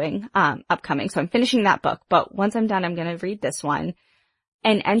that we're doing upcoming. So I'm finishing that book, but once I'm done, I'm going to read this one.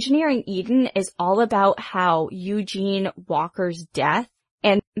 And Engineering Eden is all about how Eugene Walker's death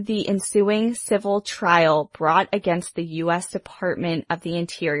and the ensuing civil trial brought against the U.S. Department of the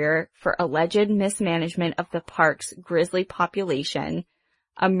Interior for alleged mismanagement of the park's grizzly population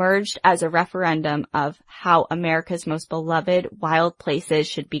emerged as a referendum of how America's most beloved wild places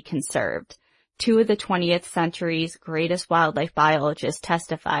should be conserved. Two of the 20th century's greatest wildlife biologists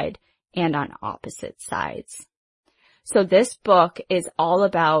testified, and on opposite sides. So this book is all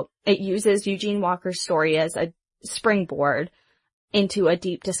about, it uses Eugene Walker's story as a springboard into a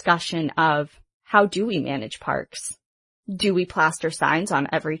deep discussion of how do we manage parks? Do we plaster signs on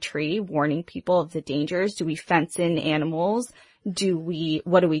every tree warning people of the dangers? Do we fence in animals? What do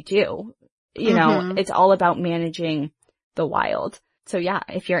we do? You know, it's all about managing the wild. So yeah,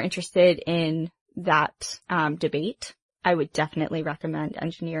 if you're interested in that debate, I would definitely recommend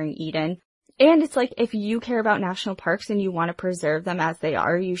Engineering Eden. And it's like, if you care about national parks and you want to preserve them as they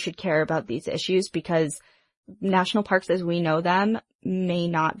are, you should care about these issues, because national parks as we know them may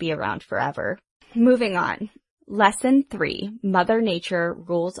not be around forever. Moving on. Lesson 3, Mother Nature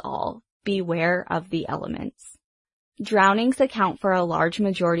rules all. Beware of the elements. Drownings account for a large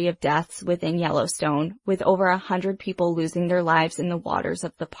majority of deaths within Yellowstone, with over 100 people losing their lives in the waters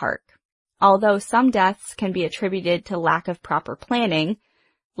of the park. Although some deaths can be attributed to lack of proper planning,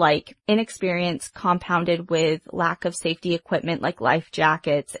 like inexperience compounded with lack of safety equipment like life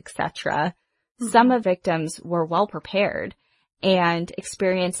jackets, etc., some of victims were well prepared and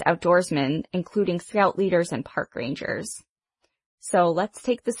experienced outdoorsmen, including scout leaders and park rangers. So let's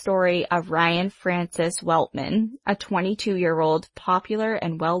take the story of Ryan Francis Weltman, a 22-year-old popular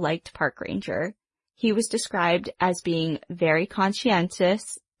and well-liked park ranger. He was described as being very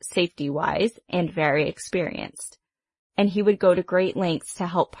conscientious, safety-wise, and very experienced. And he would go to great lengths to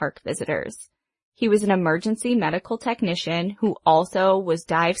help park visitors. He was an emergency medical technician who also was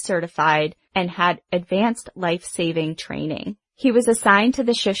dive certified and had advanced life-saving training. He was assigned to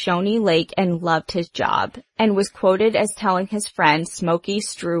the Shoshone Lake and loved his job, and was quoted as telling his friend Smokey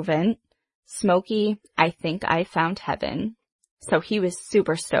Struvent, "Smokey, I think I found heaven." So he was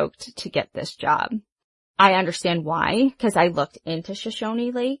super stoked to get this job. I understand why, because I looked into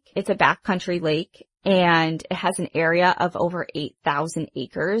Shoshone Lake. It's a backcountry lake, and it has an area of over 8,000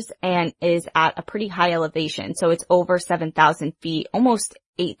 acres and is at a pretty high elevation. So it's over 7,000 feet, almost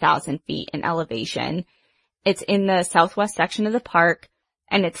 8,000 feet in elevation. It's in the southwest section of the park,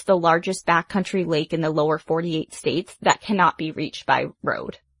 and it's the largest backcountry lake in the lower 48 states that cannot be reached by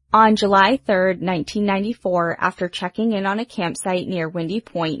road. On July 3rd, 1994, after checking in on a campsite near Windy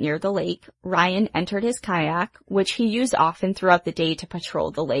Point near the lake, Ryan entered his kayak, which he used often throughout the day to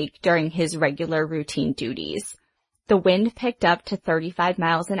patrol the lake during his regular routine duties. The wind picked up to 35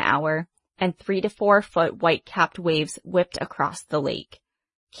 miles an hour, and 3 to 4 foot white-capped waves whipped across the lake.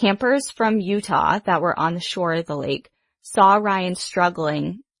 Campers from Utah that were on the shore of the lake saw Ryan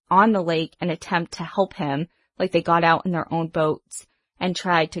struggling on the lake and attempt to help him, like they got out in their own boats and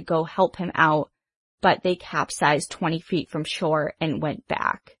tried to go help him out, but they capsized 20 feet from shore and went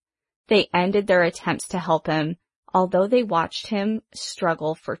back. They ended their attempts to help him, although they watched him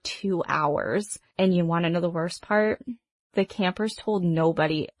struggle for 2 hours. And you want to know the worst part? The campers told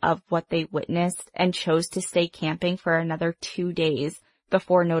nobody of what they witnessed and chose to stay camping for another 2 days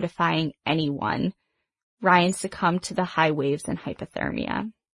before notifying anyone. Ryan succumbed to the high waves and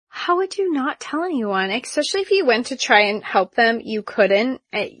hypothermia. How would you not tell anyone? Especially if you went to try and help them, you couldn't.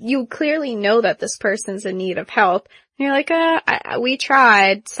 You clearly know that this person's in need of help. And you're like, we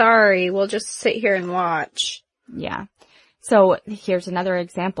tried. Sorry, we'll just sit here and watch. Yeah. So here's another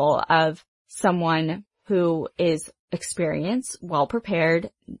example of someone who is experienced, well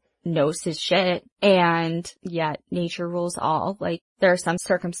prepared, knows his shit, and yet nature rules all. Like, there are some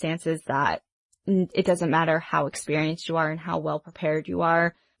circumstances that it doesn't matter how experienced you are and how well prepared you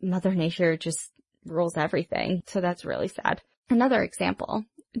are. Mother Nature just rules everything. So that's really sad. Another example,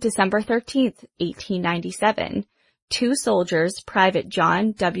 December 13th, 1897. 2 soldiers, Private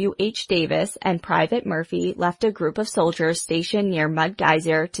John W.H. Davis and Private Murphy, left a group of soldiers stationed near Mud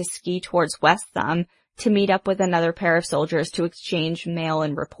Geyser to ski towards West Thumb to meet up with another pair of soldiers to exchange mail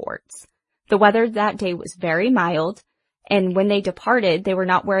and reports. The weather that day was very mild, and when they departed, they were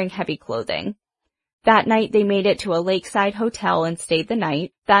not wearing heavy clothing. That night, they made it to a lakeside hotel and stayed the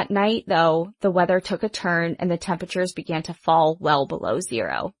night. That night, though, the weather took a turn and the temperatures began to fall well below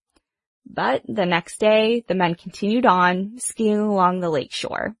zero. But the next day, the men continued on, skiing along the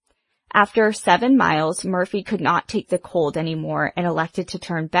lakeshore. After 7 miles, Murphy could not take the cold anymore and elected to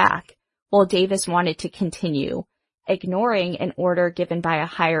turn back, while Davis wanted to continue, ignoring an order given by a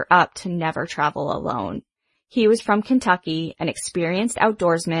higher-up to never travel alone. He was from Kentucky, an experienced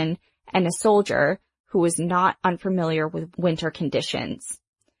outdoorsman, and a soldier who was not unfamiliar with winter conditions.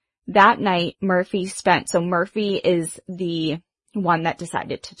 That night, Murphy is the one that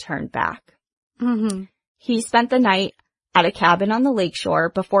decided to turn back. Mm-hmm. He spent the night at a cabin on the lakeshore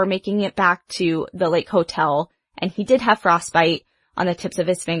before making it back to the lake hotel. And he did have frostbite on the tips of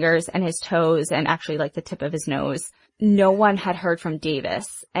his fingers and his toes and actually like the tip of his nose. No one had heard from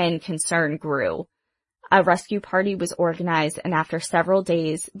Davis, and concern grew. A rescue party was organized, and after several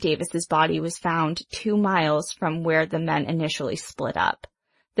days, Davis's body was found 2 miles from where the men initially split up.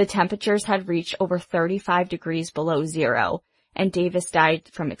 The temperatures had reached over 35 degrees below zero, and Davis died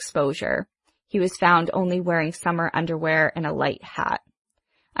from exposure. He was found only wearing summer underwear and a light hat.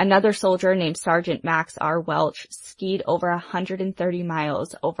 Another soldier named Sergeant Max R. Welch skied over 130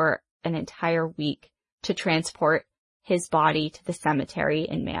 miles over an entire week to transport his body to the cemetery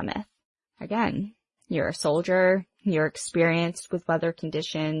in Mammoth. Again, you're a soldier, you're experienced with weather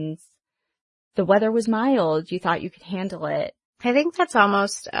conditions. The weather was mild, you thought you could handle it. I think that's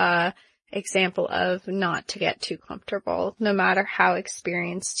almost a example of not to get too comfortable. No matter how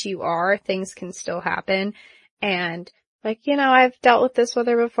experienced you are, things can still happen. And I've dealt with this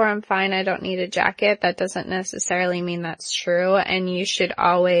weather before, I'm fine, I don't need a jacket. That doesn't necessarily mean that's true. And you should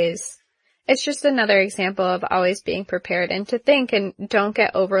always, it's just another example of always being prepared and to think, and don't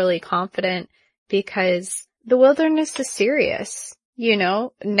get overly confident because the wilderness is serious.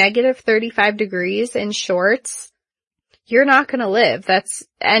 Negative 35 degrees in shorts, you're not going to live. That's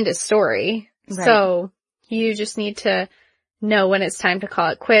end of story. Right. So you just need to know when it's time to call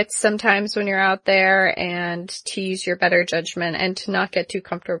it quits sometimes when you're out there, and to use your better judgment and to not get too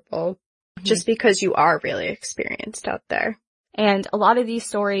comfortable just because you are really experienced out there. And a lot of these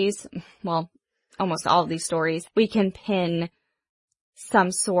stories, well, almost all of these stories, we can pin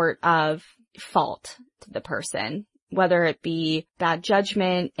some sort of fault to the person, whether it be bad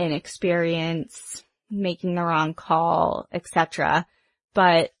judgment, inexperience, making the wrong call, etc.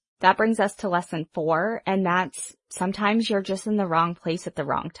 But that brings us to lesson 4, and that's sometimes you're just in the wrong place at the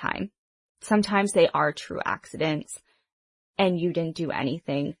wrong time. Sometimes they are true accidents, and you didn't do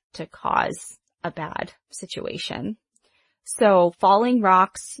anything to cause a bad situation. So falling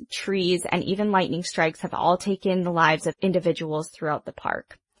rocks, trees, and even lightning strikes have all taken the lives of individuals throughout the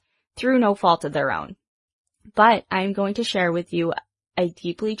park, through no fault of their own. But I'm going to share with you a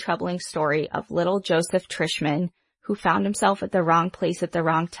deeply troubling story of little Joseph Trishman, who found himself at the wrong place at the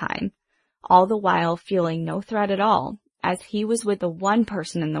wrong time, all the while feeling no threat at all, as he was with the one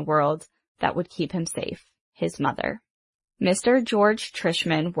person in the world that would keep him safe, his mother. Mr. George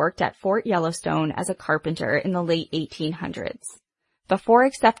Trishman worked at Fort Yellowstone as a carpenter in the late 1800s. Before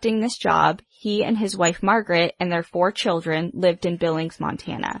accepting this job, he and his wife Margaret and their 4 children lived in Billings,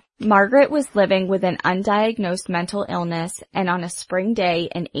 Montana. Margaret was living with an undiagnosed mental illness, and on a spring day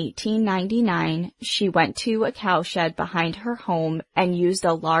in 1899, she went to a cowshed behind her home and used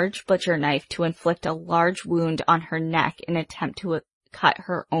a large butcher knife to inflict a large wound on her neck in an attempt to cut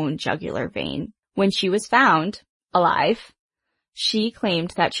her own jugular vein. When she was found alive, she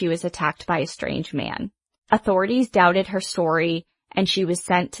claimed that she was attacked by a strange man. Authorities doubted her story, and she was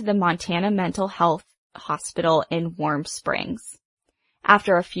sent to the Montana Mental Health Hospital in Warm Springs.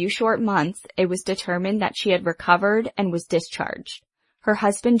 After a few short months, it was determined that she had recovered and was discharged. Her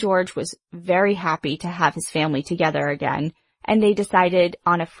husband George was very happy to have his family together again, and they decided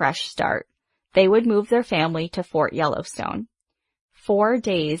on a fresh start. They would move their family to Fort Yellowstone. 4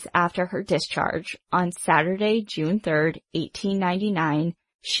 days after her discharge, on Saturday, June 3rd, 1899,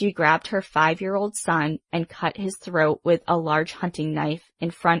 she grabbed her 5-year-old son and cut his throat with a large hunting knife in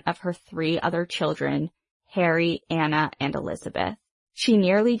front of her 3 other children, Harry, Anna, and Elizabeth. She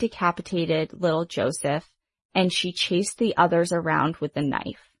nearly decapitated little Joseph, and she chased the others around with the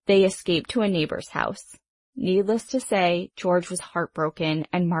knife. They escaped to a neighbor's house. Needless to say, George was heartbroken,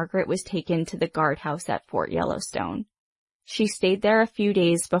 and Margaret was taken to the guardhouse at Fort Yellowstone. She stayed there a few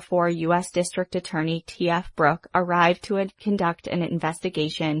days before U.S. District Attorney T.F. Brooke arrived to conduct an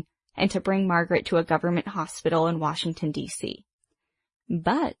investigation and to bring Margaret to a government hospital in Washington, D.C.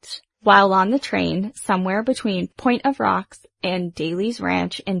 But while on the train, somewhere between Point of Rocks and Daly's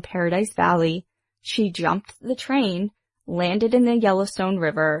Ranch in Paradise Valley, she jumped the train, landed in the Yellowstone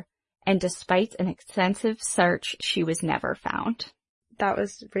River, and despite an extensive search, she was never found. That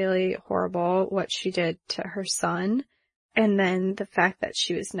was really horrible, what she did to her son. And then the fact that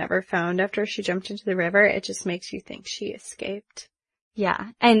she was never found after she jumped into the river, it just makes you think she escaped. Yeah.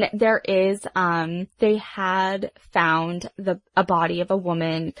 And there is, they had found a body of a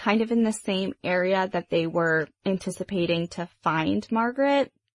woman kind of in the same area that they were anticipating to find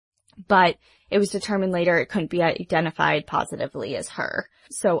Margaret, but it was determined later it couldn't be identified positively as her.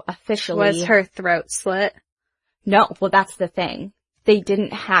 So officially. Was her throat slit? No. Well, that's the thing. She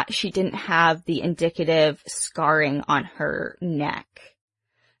didn't have the indicative scarring on her neck.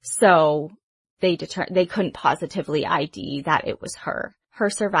 So they couldn't positively ID that it was her. Her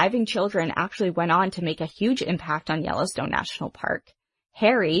surviving children actually went on to make a huge impact on Yellowstone National Park.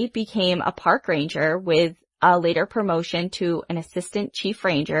 Harry became a park ranger with a later promotion to an assistant chief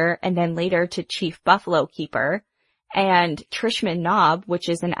ranger and then later to chief buffalo keeper. And Trishman Knob, which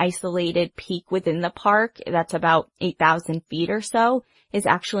is an isolated peak within the park that's about 8,000 feet or so, is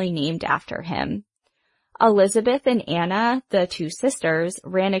actually named after him. Elizabeth and Anna, the two sisters,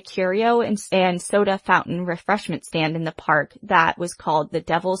 ran a curio and soda fountain refreshment stand in the park that was called the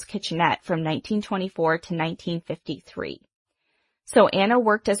Devil's Kitchenette from 1924 to 1953. So Anna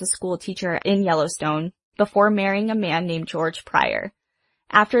worked as a school teacher in Yellowstone before marrying a man named George Pryor.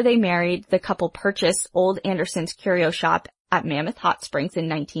 After they married, the couple purchased Old Anderson's Curio Shop at Mammoth Hot Springs in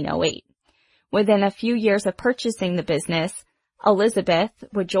 1908. Within a few years of purchasing the business, Elizabeth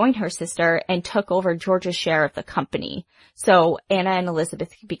would join her sister and took over George's share of the company. So Anna and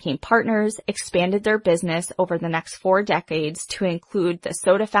Elizabeth became partners, expanded their business over the next 4 decades to include the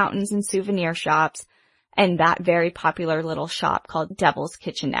soda fountains and souvenir shops and that very popular little shop called Devil's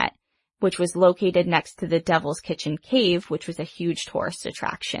Kitchenette, which was located next to the Devil's Kitchen Cave, which was a huge tourist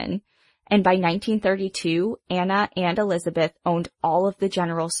attraction. And by 1932, Anna and Elizabeth owned all of the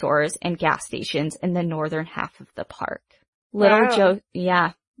general stores and gas stations in the northern half of the park. Wow.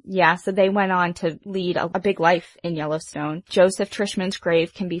 So they went on to lead a big life in Yellowstone. Joseph Trishman's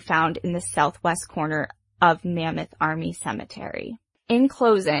grave can be found in the southwest corner of Mammoth Army Cemetery. In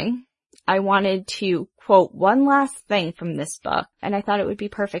closing, I wanted to quote one last thing from this book, and I thought it would be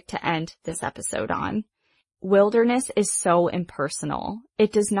perfect to end this episode on. Wilderness is so impersonal.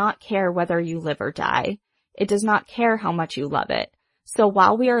 It does not care whether you live or die. It does not care how much you love it. So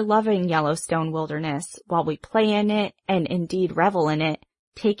while we are loving Yellowstone Wilderness, while we play in it and indeed revel in it,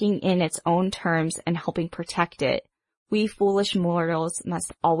 taking in its own terms and helping protect it, we foolish mortals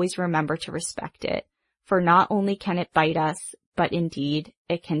must always remember to respect it. For not only can it bite us, but indeed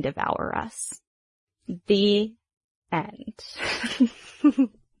it can devour us. The end.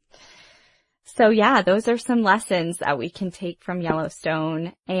 So yeah, those are some lessons that we can take from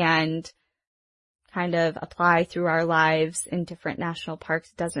Yellowstone and kind of apply through our lives in different national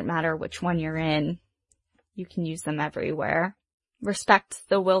parks. It doesn't matter which one you're in. You can use them everywhere. Respect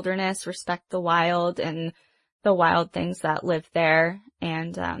the wilderness, respect the wild and the wild things that live there.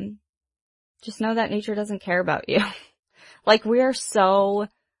 And just know that nature doesn't care about you. Like, we are so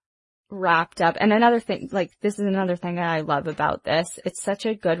wrapped up. And another thing, like, this is another thing that I love about this. It's such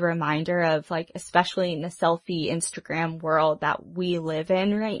a good reminder of, like, especially in the selfie Instagram world that we live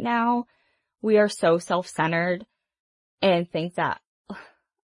in right now, we are so self-centered and think that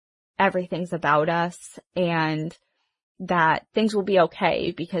everything's about us and that things will be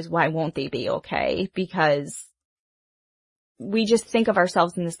okay, because why won't they be okay? Because we just think of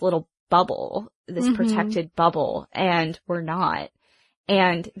ourselves in this little bubble, this protected bubble, and we're not.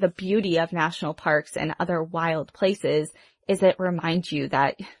 And the beauty of national parks and other wild places is it reminds you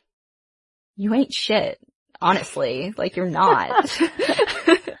that you ain't shit, honestly. Like, you're not.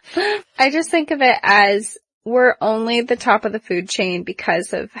 I just think of it as we're only the top of the food chain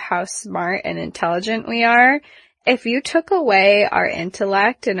because of how smart and intelligent we are. If you took away our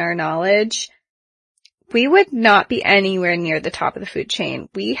intellect and our knowledge, we would not be anywhere near the top of the food chain.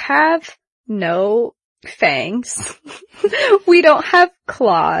 We have no fangs. We don't have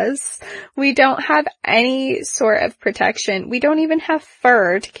claws. We don't have any sort of protection. We don't even have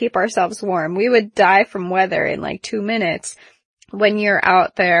fur to keep ourselves warm. We would die from weather in like 2 minutes. When you're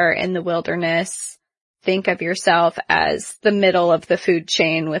out there in the wilderness, think of yourself as the middle of the food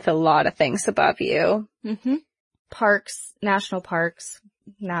chain with a lot of things above you. Parks, national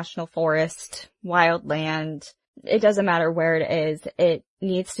forest, wild land. It doesn't matter where it is. It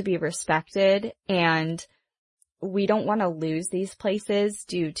needs to be respected, and we don't want to lose these places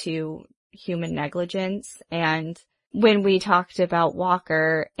due to human negligence. And when we talked about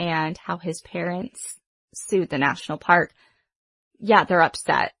Walker and how his parents sued the national park, yeah, they're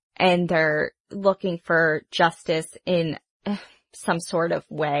upset and they're looking for justice in some sort of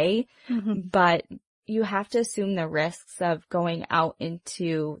way, but you have to assume the risks of going out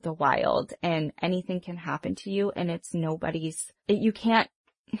into the wild, and anything can happen to you, and it's you can't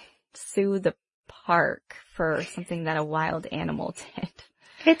sue the park for something that a wild animal did.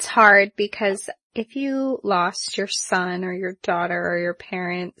 It's hard because if you lost your son or your daughter or your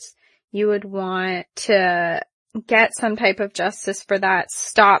parents, you would want to get some type of justice for that,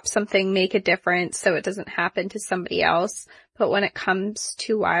 stop something, make a difference so it doesn't happen to somebody else. But when it comes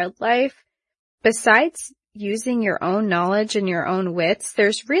to wildlife, besides using your own knowledge and your own wits,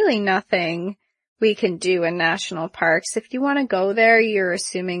 there's really nothing we can do in national parks. If you want to go there, you're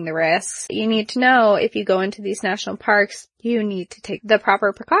assuming the risks. You need to know if you go into these national parks, you need to take the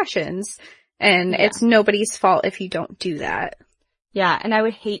proper precautions. And it's nobody's fault if you don't do that. Yeah, and I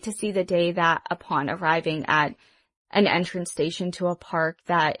would hate to see the day that upon arriving at an entrance station to a park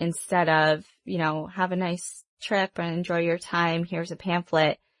that instead of, have a nice trip and enjoy your time, here's a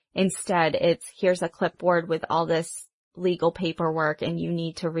pamphlet. Instead, it's here's a clipboard with all this legal paperwork and you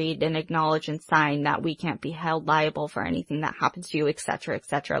need to read and acknowledge and sign that we can't be held liable for anything that happens to you, et cetera, et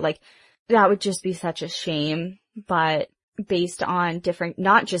cetera. Like, that would just be such a shame. But based on different,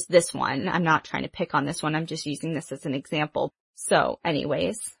 not just this one, I'm not trying to pick on this one, I'm just using this as an example. So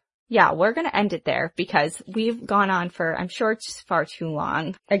anyways, yeah, we're going to end it there because we've gone on for, I'm sure it's far too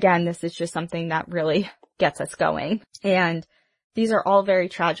long. Again, this is just something that really gets us going. And these are all very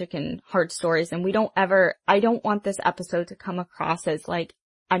tragic and hard stories. And I don't want this episode to come across as like,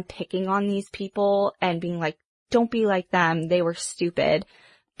 I'm picking on these people and being like, don't be like them. They were stupid,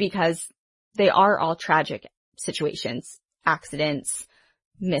 because they are all tragic situations, accidents,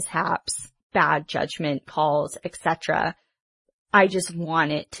 mishaps, bad judgment calls, etc. I just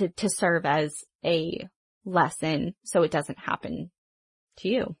want it to serve as a lesson so it doesn't happen to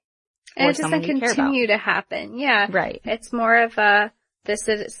you. And it doesn't continue to happen. Yeah. Right. It's more of this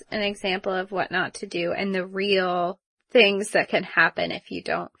is an example of what not to do and the real things that can happen if you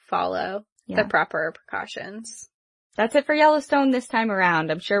don't follow the proper precautions. That's it for Yellowstone this time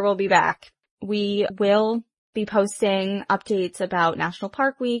around. I'm sure we'll be back. We will be posting updates about National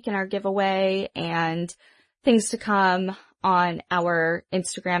Park Week and our giveaway and things to come on our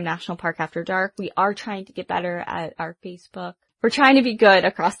Instagram, National Park After Dark. We are trying to get better at our Facebook. We're trying to be good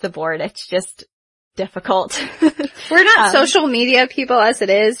across the board. It's just difficult. We're not social media people as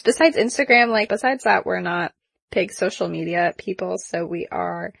it is. Besides Instagram, besides that, we're not big social media people. So we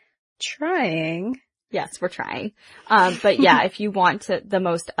are trying. Yes, we're trying. But yeah, if you want the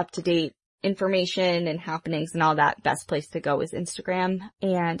most up-to-date information and happenings and all that, best place to go is Instagram.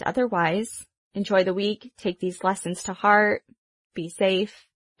 And otherwise, enjoy the week. Take these lessons to heart. Be safe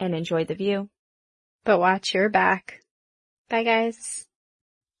and enjoy the view. But watch your back. Bye, guys.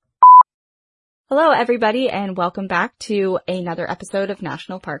 Hello, everybody, and welcome back to another episode of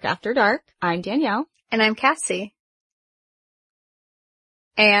National Park After Dark. I'm Danielle. And I'm Cassie.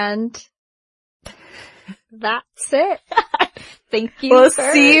 And that's it. Thank you. We'll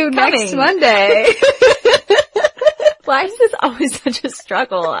see you next Monday. Why is this always such a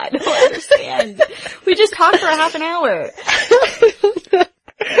struggle? I don't understand. We just talked for a half an hour.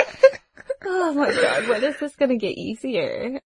 Oh my God, when is this going to get easier?